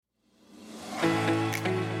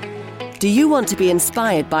Do you want to be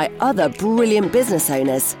inspired by other brilliant business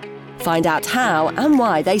owners? Find out how and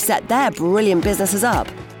why they set their brilliant businesses up.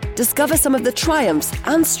 Discover some of the triumphs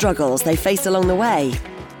and struggles they faced along the way.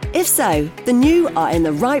 If so, then you are in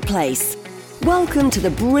the right place. Welcome to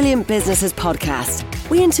the Brilliant Businesses Podcast.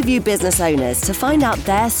 We interview business owners to find out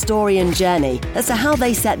their story and journey as to how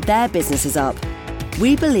they set their businesses up.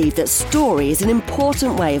 We believe that story is an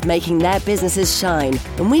important way of making their businesses shine,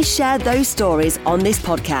 and we share those stories on this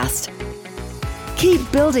podcast.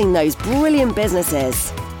 Keep building those brilliant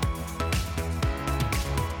businesses.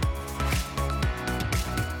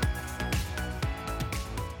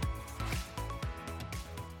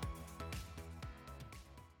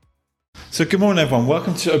 So good morning, everyone.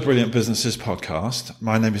 Welcome to a Brilliant Businesses podcast.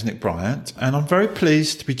 My name is Nick Bryant, and I'm very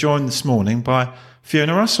pleased to be joined this morning by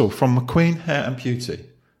Fiona Russell from McQueen Hair and Beauty.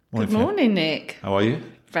 Good morning, Nick. How are you?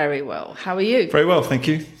 Very well. How are you? Very well, thank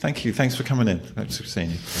you. Thank you. Thanks for coming in. Thanks for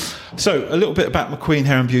seeing you. So a little bit about McQueen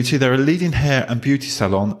Hair and Beauty. They're a leading hair and beauty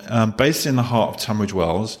salon based in the heart of Tunbridge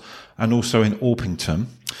Wells and also in Orpington.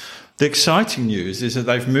 The exciting news is that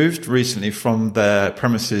they've moved recently from their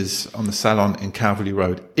premises on the salon in Calverley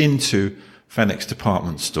Road into Fenwick's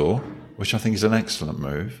department store, which I think is an excellent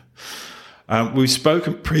move. We've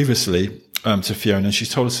spoken previously to Fiona, and she's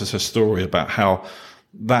told us her story about how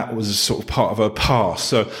that was sort of part of her past.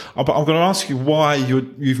 So I'm going to ask you why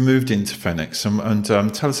you've moved into Fenwick's and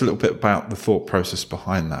tell us a little bit about the thought process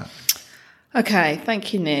behind that. Okay,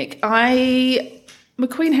 thank you, Nick.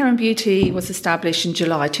 McQueen Hair and Beauty was established in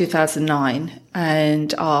July 2009,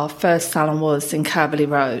 and our first salon was in Calverley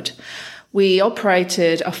Road. We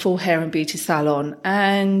operated a full hair and beauty salon,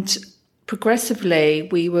 and progressively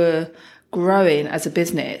we were growing as a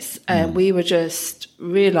business, and we were just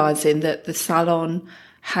realising that the salon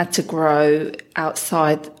had to grow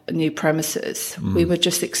outside new premises. We were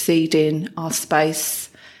just exceeding our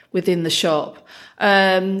space within the shop.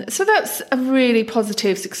 So that's a really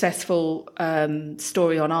positive, successful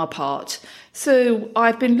story on our part. So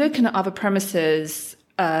I've been looking at other premises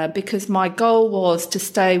because my goal was to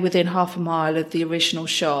stay within half a mile of the original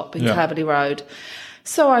shop in Calverley Road.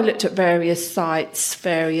 So I looked at various sites,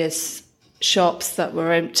 various shops that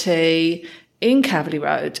were empty in Calverley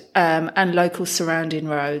Road and local surrounding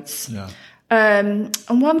roads. Yeah. And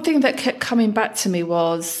one thing that kept coming back to me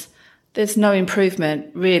was there's no improvement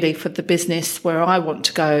really for the business where I want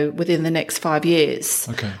to go within the next 5 years.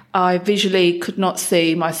 Okay. I visually could not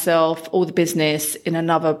see myself or the business in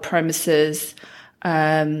another premises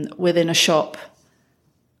within a shop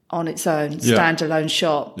on its own, standalone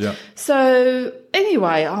shop. Yeah. So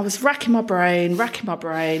anyway, I was racking my brain.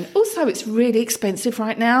 Also, it's really expensive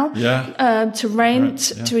right now to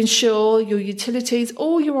rent, to insure your utilities.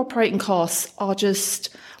 All your operating costs are just,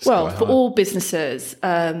 for all businesses,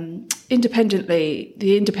 independently,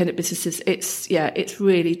 the independent businesses, it's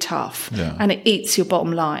really tough and it eats your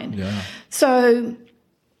bottom line. Yeah. So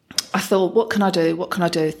I thought, what can I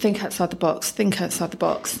do? Think outside the box.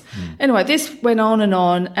 Anyway, this went on,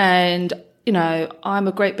 and, you know, I'm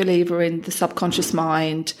a great believer in the subconscious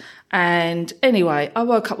mind. And anyway, I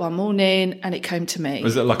woke up one morning and it came to me.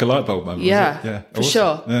 Was it like a light bulb moment? Yeah, for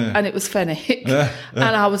sure. Yeah. And it was Fenwick.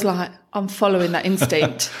 And I was like, I'm following that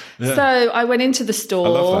instinct. So I went into the store. I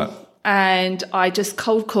love that. And I just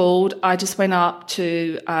cold called. I just went up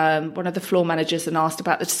to one of the floor managers and asked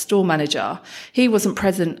about the store manager. He wasn't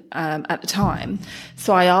present at the time.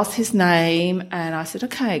 So I asked his name and I said,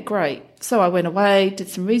 okay, great. So I went away, did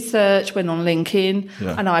some research, went on LinkedIn,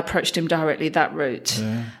 and I approached him directly that route.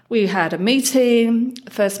 Yeah. We had a meeting.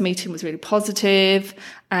 The first meeting was really positive,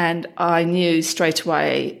 and I knew straight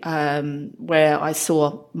away where I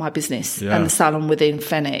saw my business and the salon within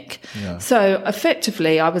Fenwick. Yeah. So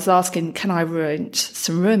effectively, I was asking, can I rent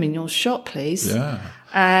some room in your shop, please? Yeah.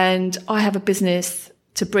 And I have a business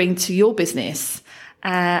to bring to your business.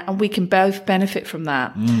 And we can both benefit from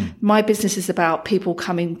that. My business is about people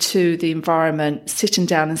coming to the environment, sitting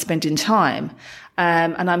down and spending time.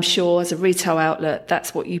 And I'm sure as a retail outlet,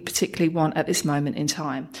 that's what you particularly want at this moment in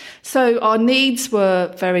time. So our needs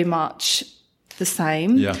were very much the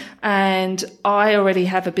same. Yeah. And I already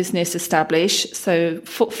have a business established. So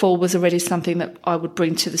footfall was already something that I would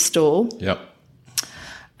bring to the store. Yep.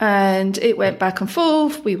 And it went back and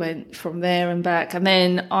forth. We went from there and back. And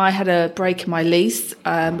then I had a break in my lease,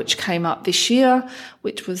 which came up this year,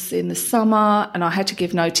 which was in the summer. And I had to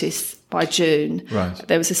give notice by June. Right.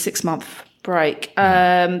 There was a 6-month break.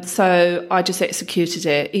 So I just executed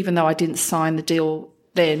it, even though I didn't sign the deal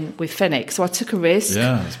then with Fenwick. So I took a risk.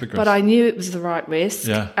 Yeah, that's a big risk. But I knew it was the right risk.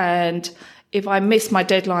 Yeah. And if I missed my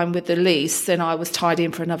deadline with the lease, then I was tied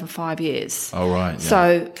in for another 5 years. Oh, right. Yeah.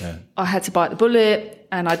 So I had to bite the bullet.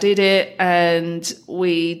 and I did it, and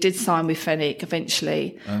we did sign with Fenwick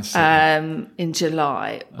eventually in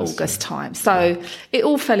July, August time. So it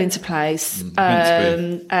all fell into place,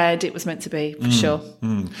 and it was meant to be, for sure.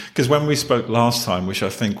 Because when we spoke last time, which I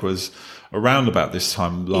think was around about this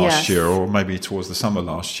time last year, or maybe towards the summer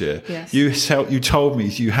last year, you told me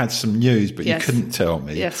you had some news, but you couldn't tell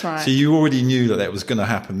me. Yes, right. So you already knew that was going to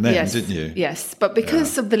happen then, didn't you? Yes, but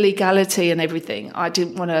because of the legality and everything, I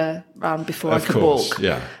didn't want to run before I could walk.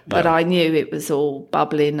 But I knew it was all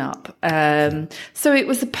bubbling up. So it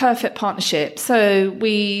was a perfect partnership. So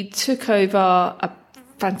we took over a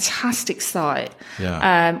fantastic site,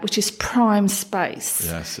 which is prime space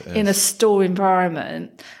in a store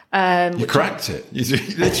environment. You cracked it. You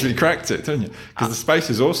literally cracked it, didn't you? Because the space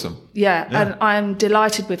is awesome. Yeah, and I'm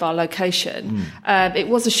delighted with our location. It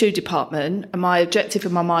was a shoe department, and my objective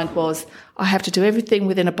in my mind was I have to do everything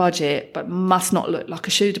within a budget, but must not look like a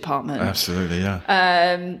shoe department. Absolutely,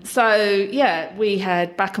 yeah. So, we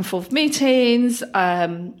had back and forth meetings.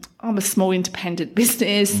 I'm a small independent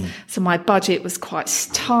business, so my budget was quite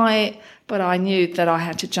tight, but I knew that I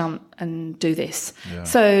had to jump and do this. Yeah.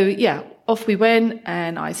 So, off we went,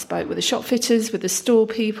 and I spoke with the shop fitters, with the store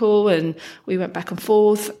people, and we went back and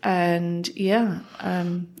forth, and it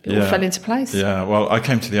all fell into place. Yeah, well, I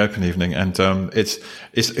came to the open evening, and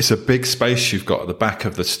it's a big space you've got at the back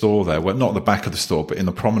of the store there. Well, not the back of the store, but in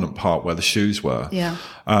the prominent part where the shoes were. Yeah.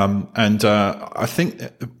 I think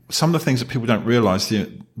some of the things that people don't realise,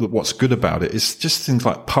 what's good about it is just things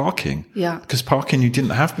like parking. Yeah. Because parking you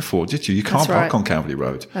didn't have before, did you? You can't park on Calverley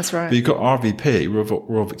Road. That's right. But you've got RVP,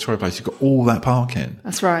 Royal Victoria Place, you've got all that parking.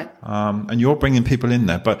 That's right. And you're bringing people in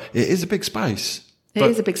there, but it is a big space. It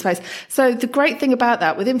is a big space. So the great thing about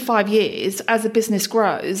that, within 5 years, as a business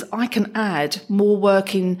grows, I can add more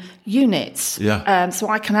working units. Yeah. So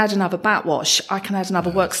I can add another backwash. I can add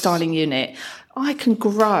another work styling unit. I can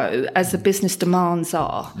grow as the business demands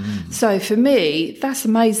are. So for me, that's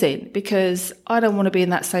amazing, because I don't want to be in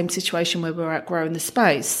that same situation where we're outgrowing the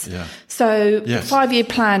space. Yeah. So the 5-year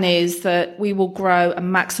plan is that we will grow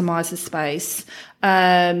and maximise the space.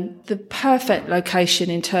 The perfect location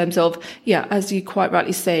in terms of, as you quite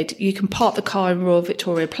rightly said, you can park the car in Royal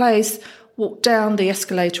Victoria Place, walk down the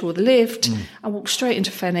escalator or the lift, and walk straight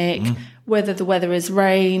into Fenwick. Whether the weather is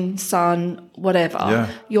rain, sun, whatever,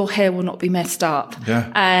 your hair will not be messed up. Yeah.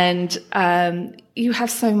 And you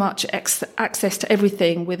have so much access to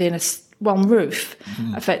everything within one roof,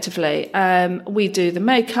 effectively. We do the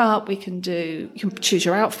makeup, you can choose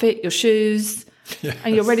your outfit, your shoes,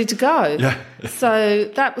 and you're ready to go. Yeah.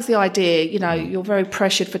 So that was the idea. You're very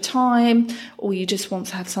pressured for time, or you just want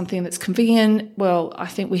to have something that's convenient. Well, I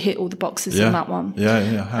think we hit all the boxes on that one.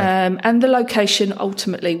 And the location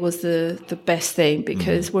ultimately was the best thing,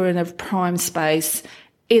 because we're in a prime space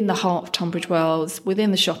in the heart of Tunbridge Wells,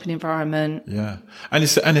 within the shopping environment. Yeah. And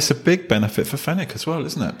it's a big benefit for Fenwick as well,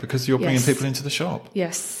 isn't it? Because you're bringing people into the shop.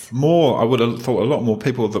 Yes. I would have thought a lot more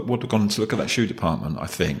people that would have gone to look at that shoe department, I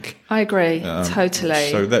think. I agree, totally.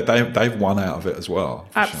 So they've won out of it as well.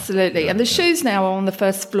 Absolutely. Sure. And the shoes now are on the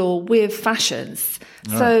first floor with fashions.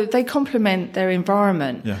 So they complement their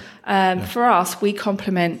environment. Yeah. For us, we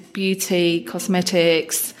complement beauty,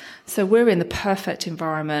 cosmetics. So we're in the perfect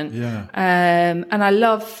environment. Yeah. And I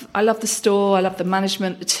love the store. I love the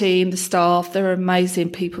management, the team, the staff. They're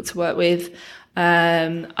amazing people to work with.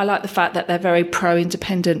 I like the fact that they're very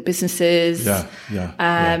pro-independent businesses.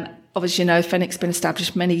 Obviously, Fenwick's been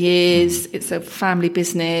established many years. It's a family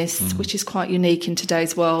business, which is quite unique in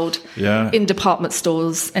today's world. Yeah. In department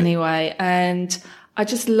stores, anyway. And I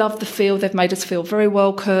just love the feel. They've made us feel very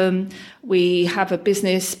welcome. We have a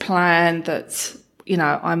business plan that,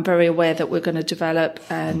 I'm very aware that we're going to develop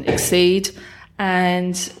and exceed.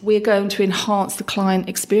 And we're going to enhance the client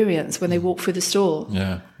experience when they walk through the store.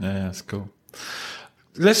 Yeah, that's cool.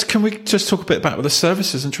 Can we just talk a bit about the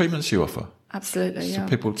services and treatments you offer? Absolutely,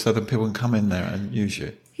 so that people can come in there and use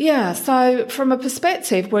you. Yeah, so from a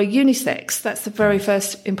perspective, we're unisex. That's the very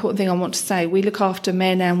first important thing I want to say. We look after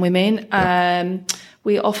men and women.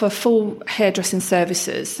 We offer full hairdressing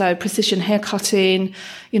services, so precision hair cutting,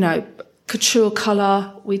 couture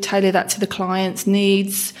colour. We tailor that to the client's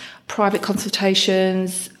needs. Private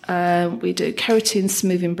consultations. We do keratin,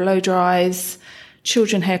 smoothing, blow dries,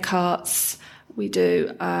 children haircuts. We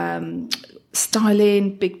do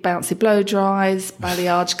styling, big bouncy blow dries,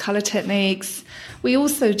 balayage colour techniques. We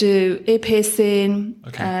also do ear piercing,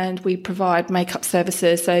 and we provide makeup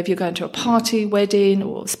services. So if you're going to a party, wedding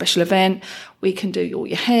or special event, we can do all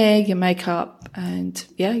your hair, your makeup, and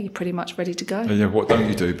you're pretty much ready to go. Yeah, what don't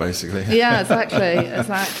you do, basically? Yeah,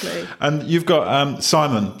 exactly. And you've got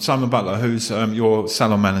Simon Butler, who's your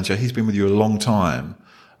salon manager. He's been with you a long time.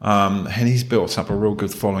 and he's built up a real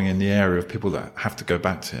good following in the area of people that have to go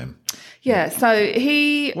back to him. Yeah, so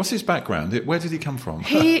What's his background? Where did he come from?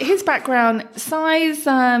 His background, Si's,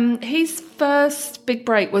 his first big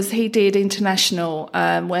break was he did international,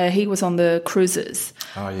 where he was on the cruises.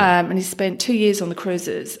 Oh, yeah. And he spent 2 years on the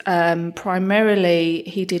cruises. Primarily,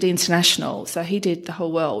 he did international, so he did the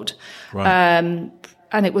whole world. Right.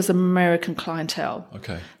 And it was American clientele.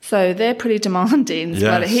 Okay. So they're pretty demanding. Yes.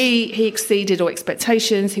 But he exceeded all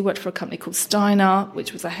expectations. He worked for a company called Steiner,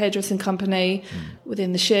 which was a hairdressing company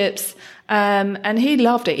within the ships. And he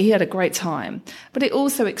loved it. He had a great time. But it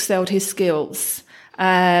also excelled his skills.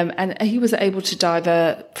 And he was able to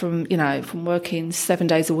divert from working 7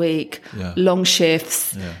 days a week, long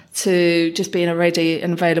shifts, to just being ready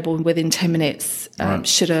and available within 10 minutes,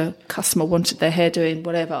 should a customer wanted their hair doing,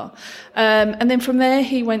 whatever. And then from there,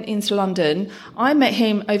 he went into London. I met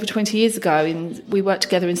him over 20 years ago, and we worked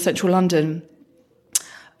together in central London.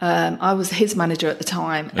 I was his manager at the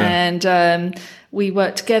time, and we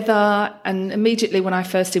worked together. And immediately when I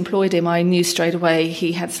first employed him, I knew straight away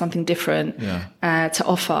he had something different to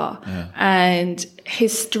offer. Yeah. And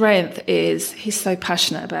his strength is he's so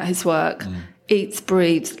passionate about his work, eats,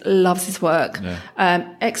 breathes, loves his work.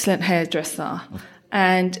 Yeah. Excellent hairdresser,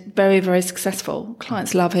 and very, very successful.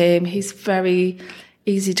 Clients love him. He's very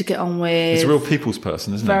easy to get on with. He's a real people's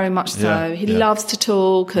person, isn't he? Very much so. He loves to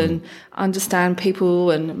talk and understand people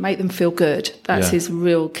and make them feel good. That's his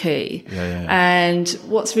real key. And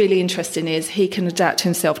what's really interesting is he can adapt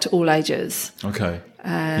himself to all ages. Okay.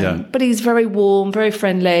 But he's very warm, very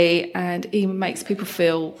friendly, and he makes people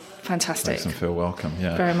feel fantastic. Makes them feel welcome,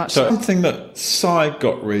 Very much so. so. Something that Si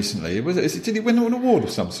got recently, did he win an award of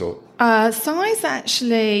some sort? Si's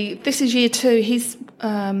actually, this is year 2,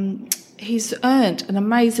 he's earned an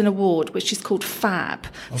amazing award, which is called FAB,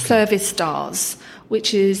 Service Stars,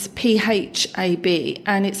 which is PHAB,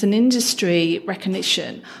 and it's an industry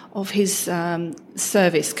recognition of his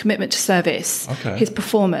service, commitment to service, his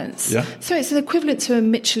performance. Yeah. So it's an equivalent to a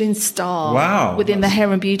Michelin star within the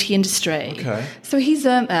hair and beauty industry. Okay. So he's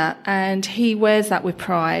earned that, and he wears that with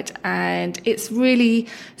pride, and it's really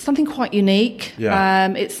something quite unique.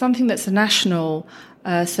 Yeah. It's something that's a national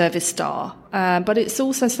service star. But it's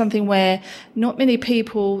also something where not many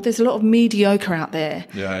people, there's a lot of mediocre out there,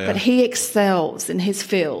 but he excels in his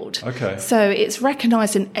field. Okay. So it's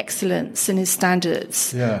recognising excellence in his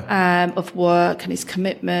standards of work and his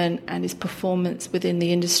commitment and his performance within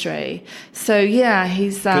the industry. So,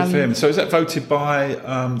 he's... Good for him. So is that voted by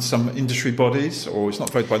some industry bodies, or it's not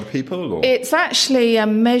voted by the people? Or? It's actually a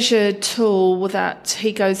measured tool that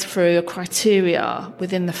he goes through a criteria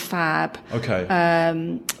within the FAB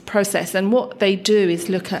process. And what they do is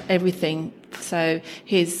look at everything. So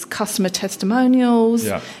his customer testimonials,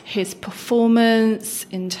 his performance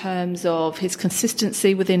in terms of his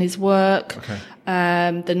consistency within his work,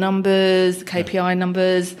 the numbers, the KPI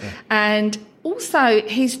numbers, and also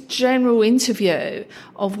his general interview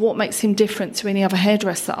of what makes him different to any other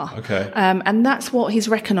hairdresser. Okay. And that's what he's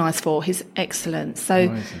recognised for, his excellence.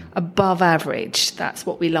 So above average, that's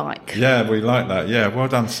what we like. Yeah, we like that. Yeah, well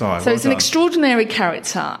done, Si. So it's an extraordinary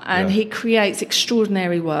character, and he creates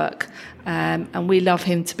extraordinary work. And we love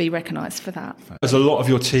him to be recognised for that. Has a lot of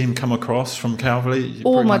your team come across from Calverley?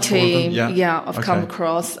 All my team, I've come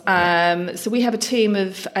across. So we have a team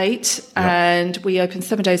of 8, and we open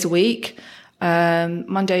 7 days a week.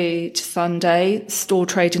 Monday to Sunday, store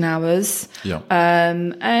trading hours.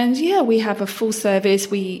 And we have a full service.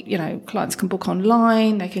 Clients can book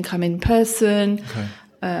online, they can come in person,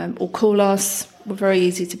 or call us. We're very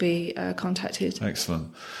easy to be contacted.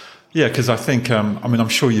 Excellent. Yeah, because I think, I'm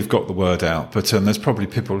sure you've got the word out, but there's probably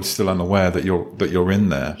people still unaware that you're in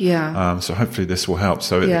there. Yeah. So hopefully this will help.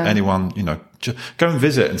 So anyone, just go and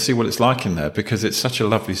visit and see what it's like in there, because it's such a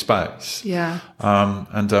lovely space. Yeah.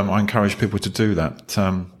 And I encourage people to do that.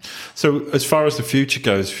 So as far as the future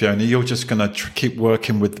goes, Fiona, you're just going to keep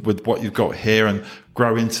working with what you've got here and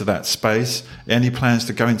grow into that space. Any plans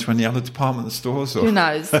to go into any other department stores? Or? Who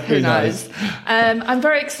knows? Who knows? I'm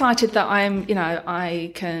very excited that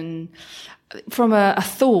I can, from a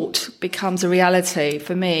thought becomes a reality,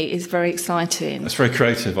 for me is very exciting. That's very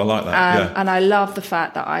creative. I like that. And I love the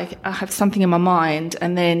fact that I have something in my mind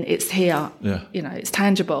and then it's here. Yeah. It's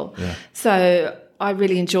tangible. Yeah. So I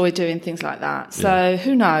really enjoy doing things like that. So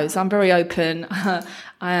who knows? I'm very open.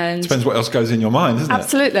 And depends what else goes in your mind, doesn't it?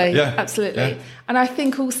 Absolutely. Yeah. And I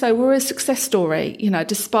think also we're a success story,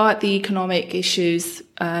 despite the economic issues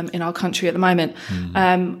in our country at the moment.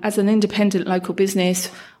 As an independent local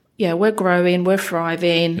business, we're growing, we're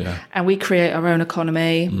thriving, and we create our own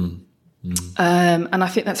economy. And I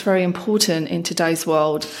think that's very important in today's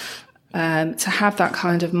world. to have that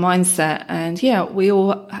kind of mindset. And yeah, we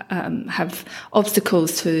all have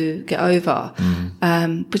obstacles to get over,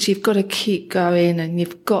 but you've got to keep going and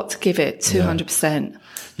you've got to give it 200%.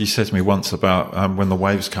 You said to me once about when the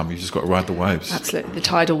waves come, you just got to ride the waves. Absolutely, the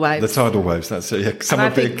tidal waves. The tidal waves, that's it. Yeah. Some are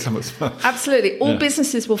big, some are small. Absolutely, all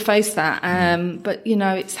businesses will face that. But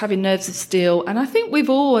it's having nerves of steel. And I think we've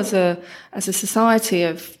all, as a society,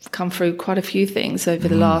 have come through quite a few things over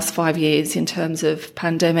the last 5 years in terms of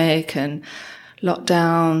pandemic and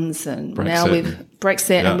lockdowns, and Brexit. now with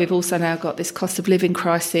Brexit, and we've also now got this cost of living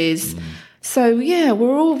crisis. So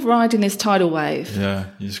we're all riding this tidal wave. Yeah,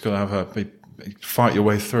 you just got to have fight your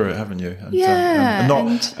way through it, haven't you?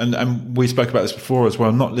 And, and we spoke about this before as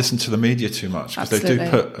well. Not listen to the media too much, because they do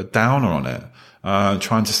put a downer on it,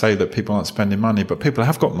 trying to say that people aren't spending money, but people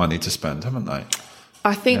have got money to spend, haven't they?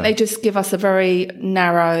 I think they just give us a very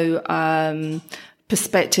narrow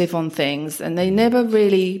perspective on things, and they never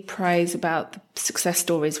really praise about the success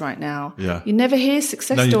stories right now. Yeah, you never hear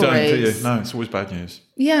success stories. No, you don't, do you? No, it's always bad news.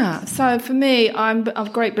 Yeah. So for me, I'm a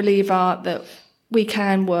great believer that we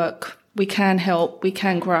can work. We can help, we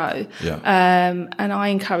can grow. Yeah. And I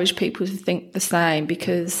encourage people to think the same,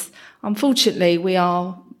 because unfortunately we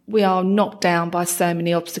are knocked down by so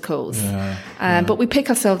many obstacles. But we pick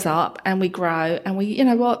ourselves up and we grow, and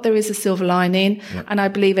there is a silver lining, and I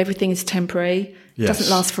believe everything is temporary. It doesn't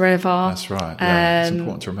last forever. That's right. Yeah. It's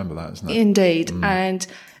important to remember that, isn't it? Indeed. And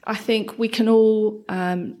I think we can all,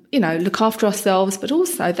 look after ourselves, but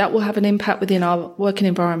also that will have an impact within our working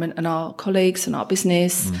environment and our colleagues and our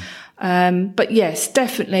business. But yes,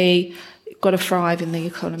 definitely got to thrive in the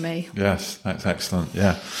economy. Yes, that's excellent.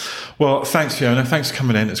 Yeah. Well, thanks, Fiona. Thanks for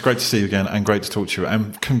coming in. It's great to see you again and great to talk to you.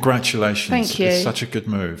 And congratulations. Thank you. It's such a good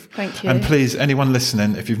move. Thank you. And please, anyone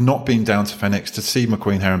listening, if you've not been down to Phoenix to see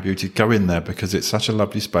McQueen Hair and Beauty, go in there, because it's such a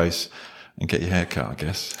lovely space. And get your hair cut, I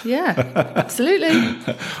guess. Yeah,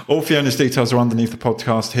 absolutely. All Fiona's details are underneath the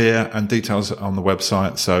podcast here, and details on the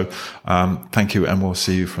website. So thank you, and we'll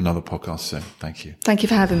see you for another podcast soon. Thank you. Thank you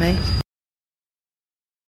for having me.